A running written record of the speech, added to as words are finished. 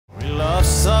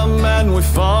some and we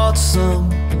fought some.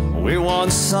 We won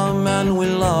some and we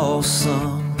lost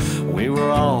some. We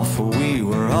were awful, we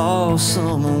were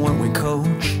awesome, weren't we,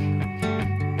 Coach?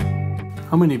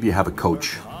 How many of you have a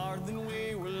coach?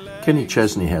 Kenny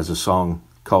Chesney has a song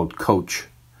called Coach.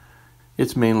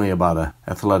 It's mainly about an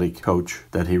athletic coach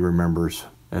that he remembers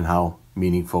and how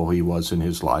meaningful he was in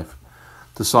his life.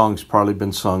 The song's probably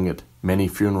been sung at many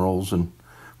funerals and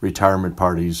retirement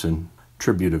parties and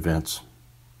tribute events.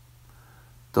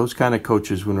 Those kind of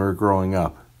coaches, when we're growing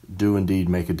up, do indeed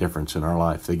make a difference in our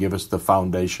life. They give us the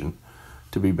foundation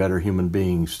to be better human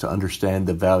beings, to understand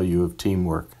the value of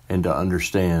teamwork, and to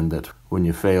understand that when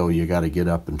you fail, you got to get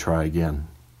up and try again.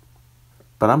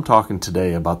 But I'm talking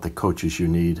today about the coaches you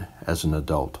need as an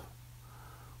adult.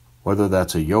 Whether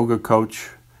that's a yoga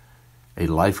coach, a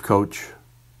life coach,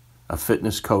 a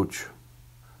fitness coach,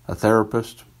 a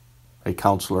therapist, a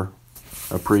counselor,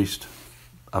 a priest,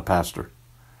 a pastor.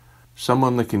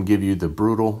 Someone that can give you the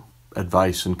brutal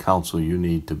advice and counsel you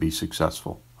need to be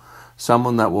successful.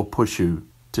 Someone that will push you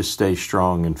to stay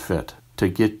strong and fit, to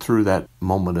get through that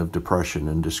moment of depression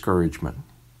and discouragement.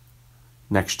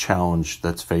 Next challenge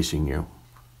that's facing you.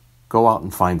 Go out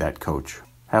and find that coach.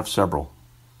 Have several.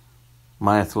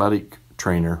 My athletic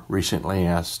trainer recently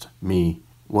asked me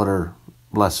what are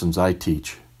lessons I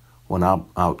teach when I'm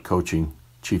out coaching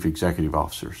chief executive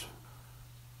officers.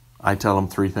 I tell them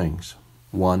 3 things.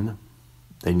 1,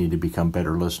 they need to become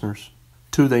better listeners.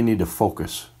 2, they need to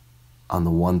focus on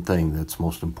the one thing that's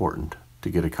most important to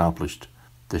get accomplished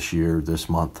this year, this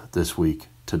month, this week,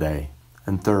 today.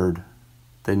 And 3rd,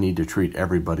 they need to treat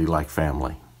everybody like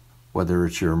family, whether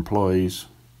it's your employees,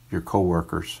 your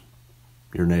coworkers,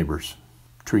 your neighbors.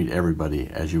 Treat everybody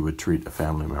as you would treat a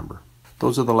family member.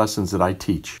 Those are the lessons that I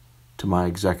teach to my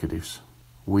executives,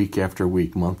 week after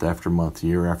week, month after month,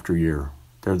 year after year.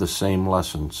 They're the same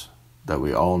lessons that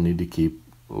we all need to keep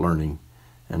learning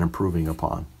and improving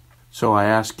upon. So I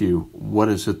ask you, what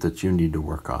is it that you need to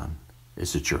work on?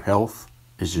 Is it your health?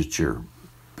 Is it your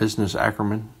business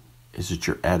acumen? Is it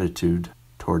your attitude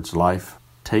towards life?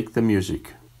 Take the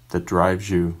music that drives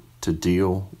you to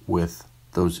deal with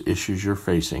those issues you're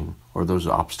facing or those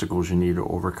obstacles you need to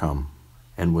overcome,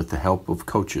 and with the help of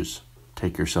coaches,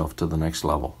 take yourself to the next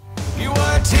level. You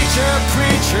were a teacher, a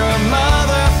preacher, a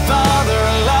mother, father,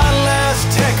 a lot less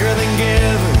taker than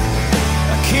giver,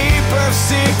 a keeper of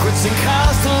secrets and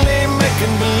constantly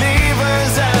making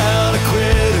believers out of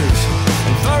quitters.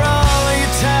 And for all of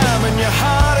your time and your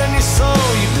heart and your soul,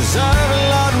 you deserve a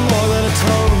lot more than a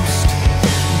toast.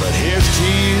 But here's to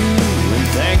you and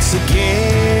thanks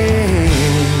again.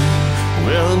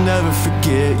 We'll never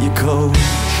forget your coach.